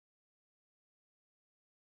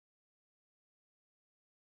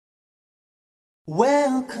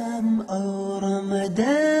Welcome, O Ramadan.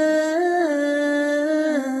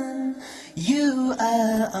 You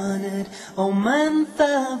are honored, O month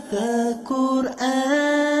of the Quran.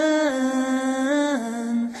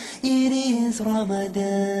 It is Ramadan.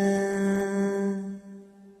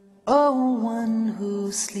 O one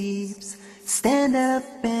who sleeps, stand up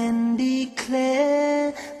and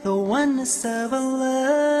declare the oneness of Allah,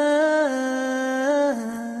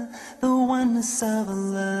 the oneness of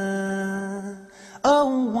Allah.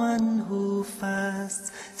 O one who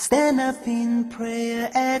fasts, stand up in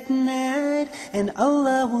prayer at night, and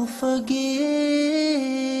Allah will forgive,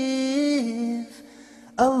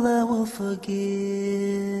 Allah will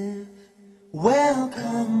forgive.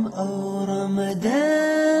 Welcome, O Ramadan.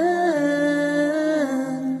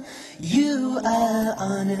 You are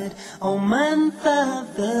honored, O month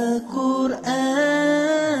of the Quran.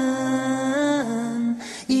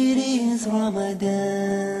 It is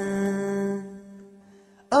Ramadan.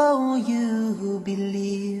 Oh, you who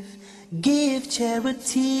believe, give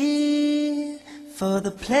charity for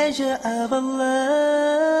the pleasure of Allah,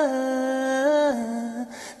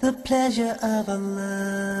 the pleasure of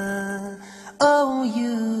Allah. Oh,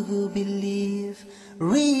 you who believe,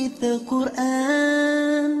 read the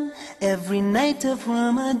Quran every night of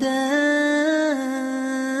Ramadan,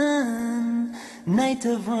 night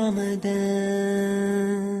of Ramadan.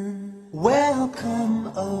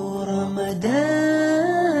 Welcome, O Ramadan.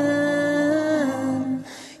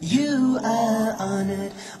 You are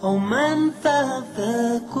honored, O month of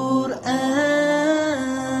the Quran.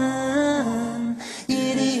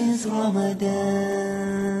 It is Ramadan.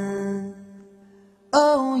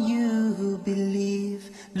 Oh, you who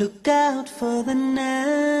believe, look out for the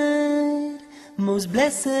night, most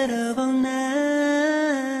blessed of all nights,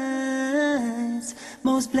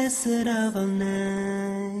 most blessed of all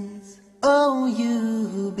nights. Oh, you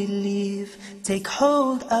who believe, take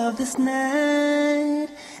hold of this night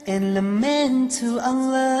and lament to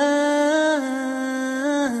Allah,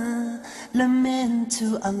 lament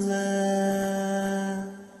to Allah.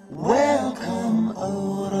 Welcome,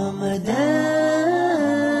 O Ramadan.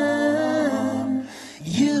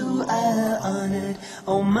 You are honored,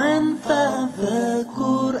 O month of the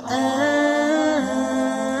Quran.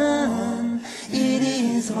 It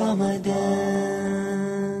is Ramadan.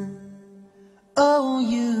 Oh,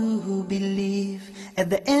 you who believe, at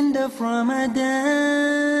the end of Ramadan,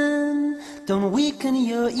 don't weaken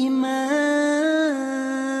your iman,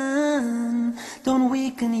 don't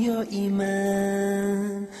weaken your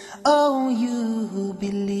iman. Oh, you who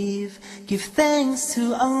believe, give thanks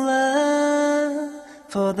to Allah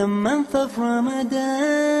for the month of Ramadan,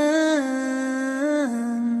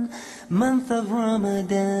 month of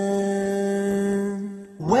Ramadan.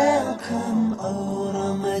 Welcome, O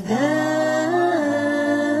Ramadan.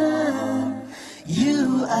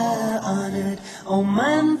 You are honored, O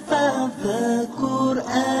month of the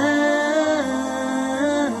Quran.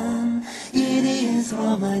 It is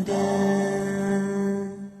Ramadan.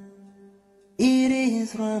 It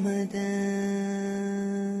is Ramadan.